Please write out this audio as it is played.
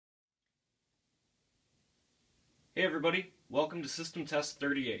Hey everybody, welcome to System Test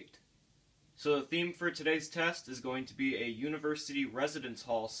 38. So the theme for today's test is going to be a university residence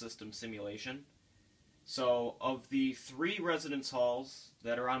hall system simulation. So of the 3 residence halls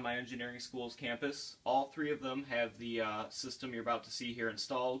that are on my engineering school's campus, all 3 of them have the system you're about to see here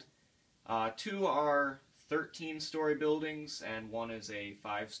installed. 2 are 13-story buildings and 1 is a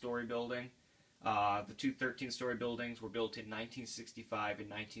 5-story building. The 2 13-story buildings were built in 1965 and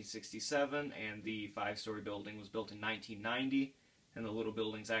 1967, and the 5-story building was built in 1990, and the little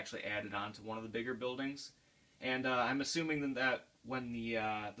building's actually added on to one of the bigger buildings. And I'm assuming that when the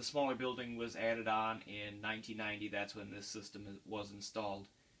smaller building was added on in 1990, that's when this system was installed.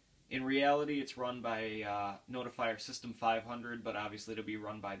 In reality, it's run by Notifier System 500, but obviously it'll be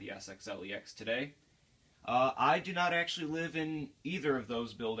run by the SXLEX today. I do not actually live in either of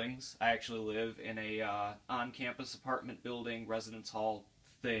those buildings. I actually live in a on-campus apartment building residence hall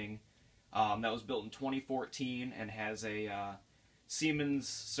thing that was built in 2014 and has a Siemens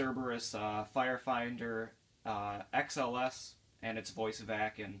Cerberus Firefinder XLS and its voice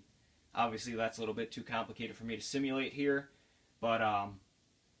evac, and obviously that's a little bit too complicated for me to simulate here, but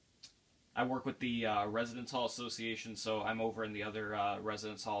I work with the Residence Hall Association, so I'm over in the other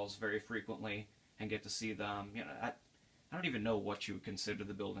residence halls very frequently and get to see them. You know, I don't even know what you would consider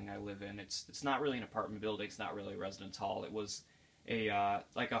the building I live in. It's not really an apartment building. It's not really a residence hall. It was a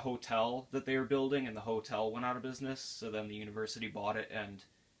like a hotel that they were building, and the hotel went out of business. So then the university bought it, and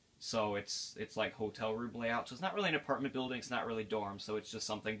so it's like hotel room layout. So it's not really an apartment building. It's not really dorm. So it's just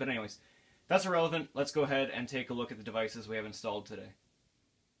something. But anyways, that's irrelevant. Let's go ahead and take a look at the devices we have installed today.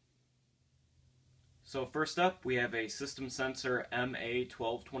 So first up, we have a System Sensor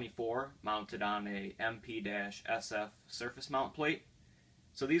MA1224 mounted on a MP-SF surface mount plate.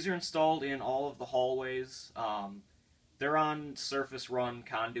 So these are installed in all of the hallways. They're on surface run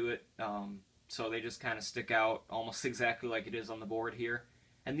conduit, so they just kind of stick out almost exactly like it is on the board here.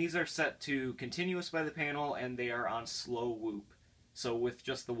 And these are set to continuous by the panel, and they are on slow whoop. So with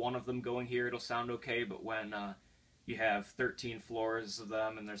just the one of them going here, it'll sound okay, but when you have 13 floors of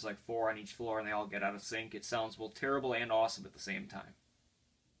them, and there's like 4 on each floor, and they all get out of sync, it sounds both terrible and awesome at the same time.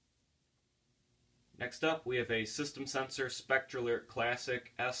 Next up, we have a System Sensor Spectral Ear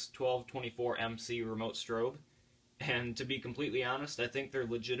Classic S1224MC remote strobe. And to be completely honest, I think there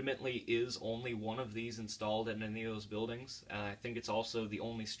legitimately is only one of these installed in any of those buildings. I think it's also the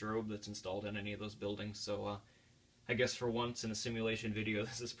only strobe that's installed in any of those buildings, so I guess for once in a simulation video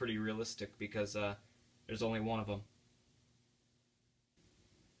this is pretty realistic because there's only one of them.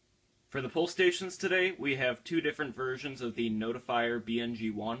 For the pull stations today, we have 2 different versions of the Notifier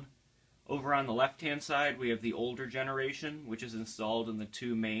BNG1. Over on the left-hand side, we have the older generation, which is installed in the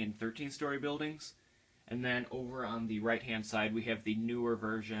 2 main 13-story buildings. And then over on the right-hand side, we have the newer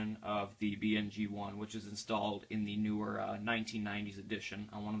version of the BNG1, which is installed in the newer 1990s edition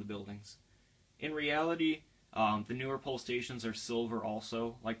on one of the buildings. In reality, the newer pull stations are silver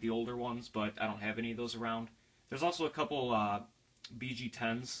also, like the older ones, but I don't have any of those around. There's also a couple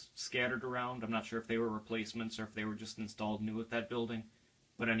BG10s scattered around. I'm not sure if they were replacements or if they were just installed new at that building.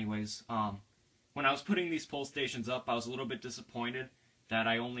 But anyways, when I was putting these pull stations up, I was a little bit disappointed that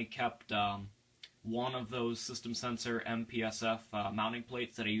I only kept one of those System Sensor MPSF mounting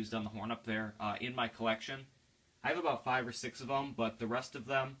plates that I used on the horn up there in my collection. I have about 5 or 6 of them, but the rest of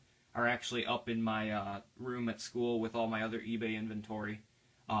them are actually up in my room at school with all my other eBay inventory.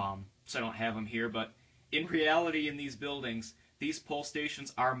 So I don't have them here, but in reality in these buildings, these pull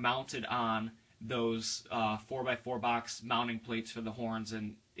stations are mounted on those 4x4 box mounting plates for the horns,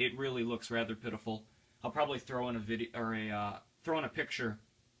 and it really looks rather pitiful. I'll probably throw in a video or throw in a picture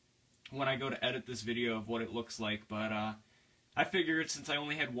when I go to edit this video of what it looks like, but I figured since I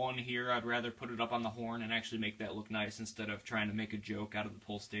only had one here, I'd rather put it up on the horn and actually make that look nice instead of trying to make a joke out of the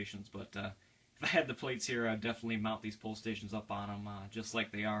pull stations. But if I had the plates here, I'd definitely mount these pull stations up on them just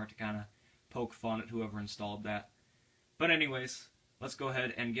like they are to kind of poke fun at whoever installed that. But anyways, let's go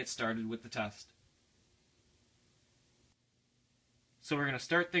ahead and get started with the test. So we're going to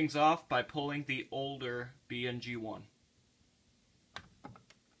start things off by pulling the older BNG1.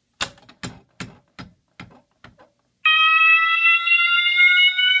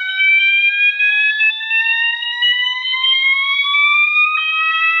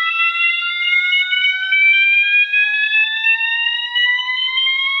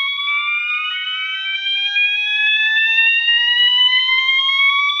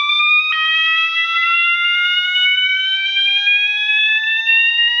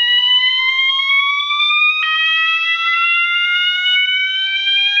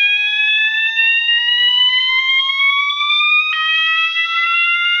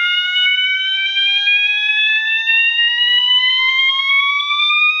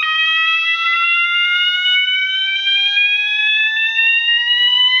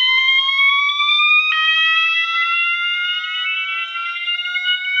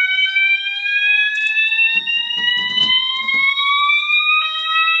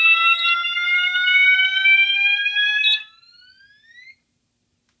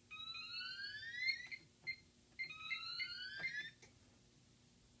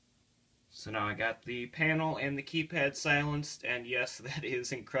 So now I got the panel and the keypad silenced, and yes, that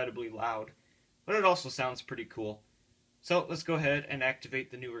is incredibly loud, but it also sounds pretty cool. So let's go ahead and activate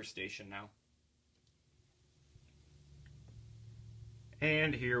the newer station now.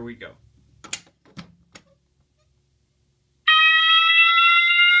 And here we go.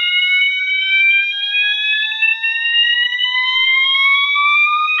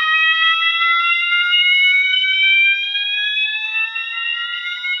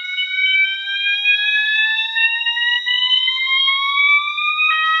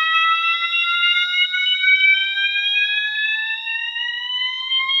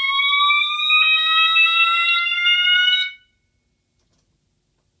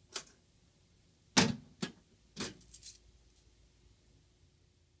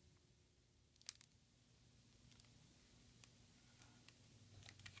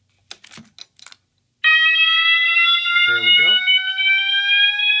 There we go.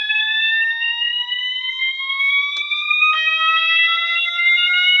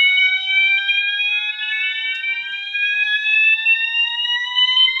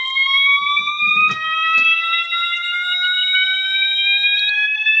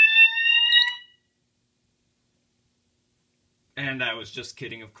 And I was just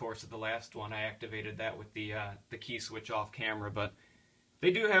kidding, of course, at the last one. I activated that with the key switch off camera, but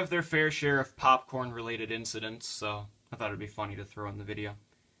they do have their fair share of popcorn-related incidents, so I thought it'd be funny to throw in the video.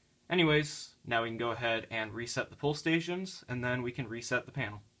 Anyways, now we can go ahead and reset the pull stations, and then we can reset the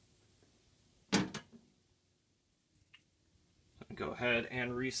panel. Go ahead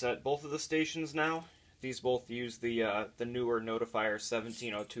and reset both of the stations now. These both use the newer Notifier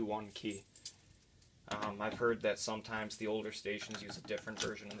 17021 key. I've heard that sometimes the older stations use a different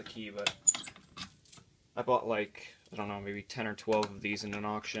version of the key, but I bought like, I don't know, maybe 10 or 12 of these in an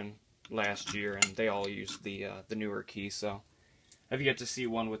auction last year, and they all use the newer key, so I've yet to see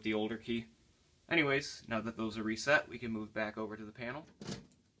one with the older key. Anyways, now that those are reset, we can move back over to the panel.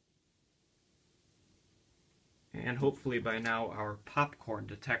 And hopefully by now our popcorn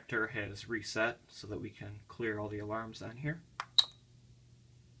detector has reset so that we can clear all the alarms on here.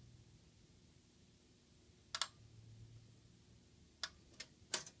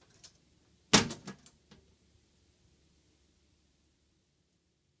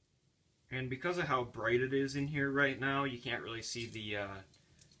 And because of how bright it is in here right now, you can't really see the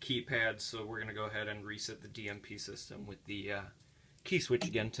keypad, so we're going to go ahead and reset the DMP system with the key switch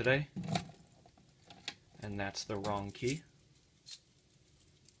again today. And that's the wrong key.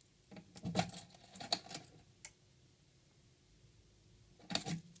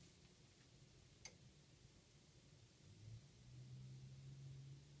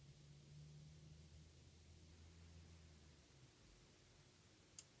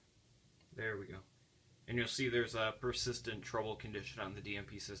 There we go. And you'll see there's a persistent trouble condition on the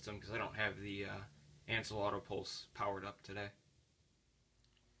DMP system because I don't have the Ansel Auto Pulse powered up today.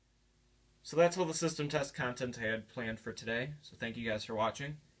 So that's all the system test content I had planned for today, so thank you guys for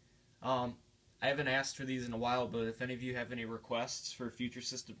watching. I haven't asked for these in a while, but if any of you have any requests for future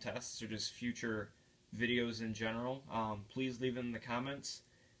system tests or just future videos in general, please leave it in the comments.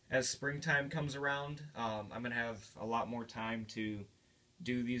 As springtime comes around, I'm going to have a lot more time to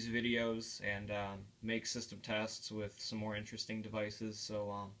do these videos and make system tests with some more interesting devices,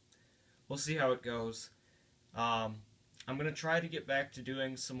 so we'll see how it goes. I'm going to try to get back to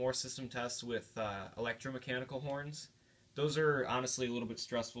doing some more system tests with electromechanical horns. Those are honestly a little bit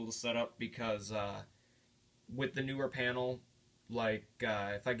stressful to set up because with the newer panel, like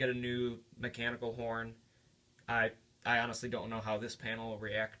if I get a new mechanical horn, I honestly don't know how this panel will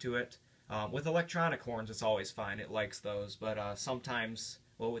react to it. With electronic horns, it's always fine. It likes those, but sometimes,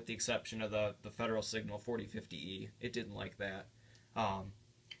 well, with the exception of the Federal Signal 4050E, it didn't like that.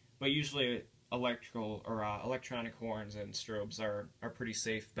 But usually electrical or electronic horns and strobes are pretty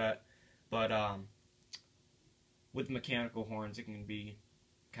safe bet, but with mechanical horns it can be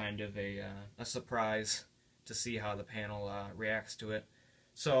kind of a surprise to see how the panel reacts to it.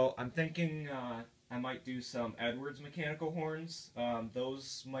 So I'm thinking I might do some Edwards mechanical horns.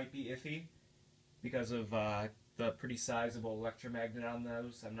 Those might be iffy because of the pretty sizable electromagnet on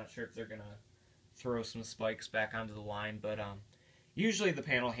those. I'm not sure if they're gonna throw some spikes back onto the line, but usually the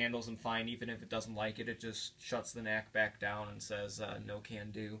panel handles them fine. Even if it doesn't like it, it just shuts the knack back down and says no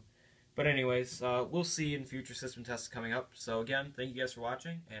can do. But anyways, we'll see in future system tests coming up. So again, thank you guys for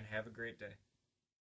watching, and have a great day.